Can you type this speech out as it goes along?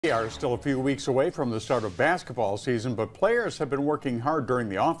We are still a few weeks away from the start of basketball season, but players have been working hard during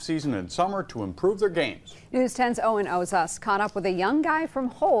the offseason and summer to improve their games. News 10's Owen Ozas caught up with a young guy from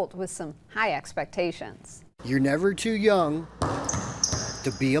Holt with some high expectations. You're never too young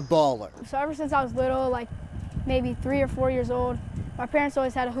to be a baller. So ever since I was little, like maybe 3 or 4 years old, my parents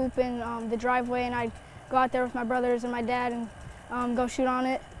always had a hoop in the driveway, and I'd go out there with my brothers and my dad and go shoot on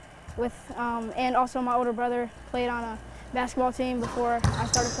it. And also my older brother played on a basketball team before I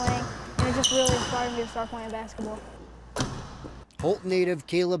started playing, and it just really inspired me to start playing basketball. Holt native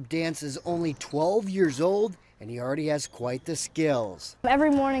Caleb Dance is only 12 years old, and he already has quite the skills. Every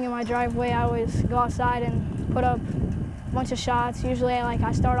morning in my driveway, I always go outside and put up a bunch of shots. Usually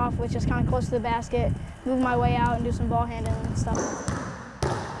I start off with just kind of close to the basket, move my way out and do some ball handling and stuff.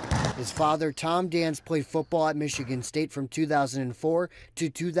 His father, Tom Dance, played football at Michigan State from 2004 to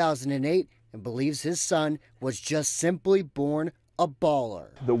 2008 and believes his son was just simply born a baller.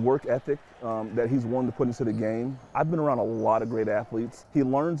 The work ethic that he's willing to put into the game. I've been around a lot of great athletes. He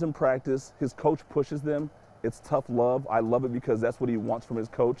learns in practice. His coach pushes them. It's tough love. I love it because that's what he wants from his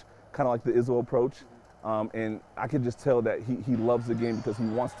coach, kind of like the Izzo approach. And I can just tell that he loves the game because he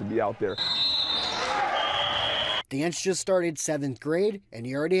wants to be out there. Dance just started 7th grade, and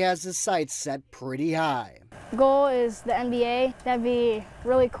he already has his sights set pretty high. Goal is the NBA. That'd be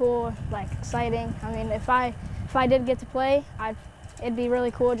really cool, like exciting. I mean, if I did get to play, it'd be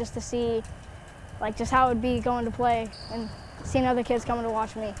really cool just to see, like, just how it'd be going to play and seeing other kids coming to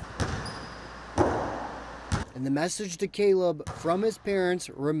watch me. And the message to Caleb from his parents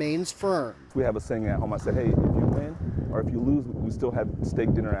remains firm. We have a saying at home. I said, hey, if you win or if you lose, we still have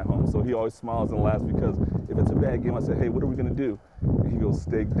steak dinner at home. So he always smiles and laughs because if it's a bad game, I said, hey, what are we going to do? And he goes,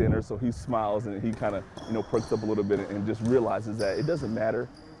 steak dinner. So he smiles and he kind of, perks up a little bit and just realizes that it doesn't matter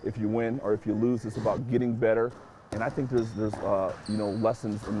if you win or if you lose. It's about getting better. And I think there's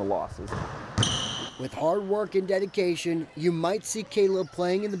lessons in the losses. With hard work and dedication, you might see Caleb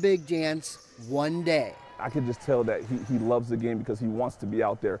playing in the big dance one day. I can just tell that he loves the game because he wants to be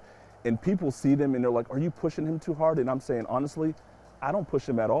out there. And people see them and they're like, are you pushing him too hard? And I'm saying, honestly, I don't push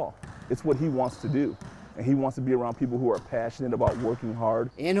him at all. It's what he wants to do. And he wants to be around people who are passionate about working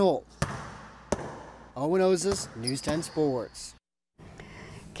hard. In Holt, Owen Ozas, News 10 Sports.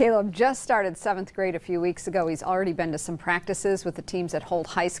 Caleb just started 7th grade a few weeks ago. He's already been to some practices with the teams at Holt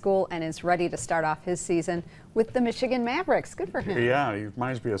High School and is ready to start off his season with the Michigan Mavericks. Good for him. Yeah, he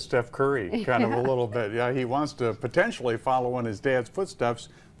reminds me of Steph Curry, kind of a little bit. Yeah, he wants to potentially follow in his dad's footsteps,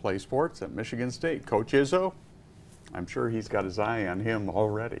 play sports at Michigan State. Coach Izzo, I'm sure he's got his eye on him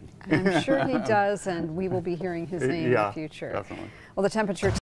already. I'm sure he does, and we will be hearing his name in the future. Definitely. Well, the temperature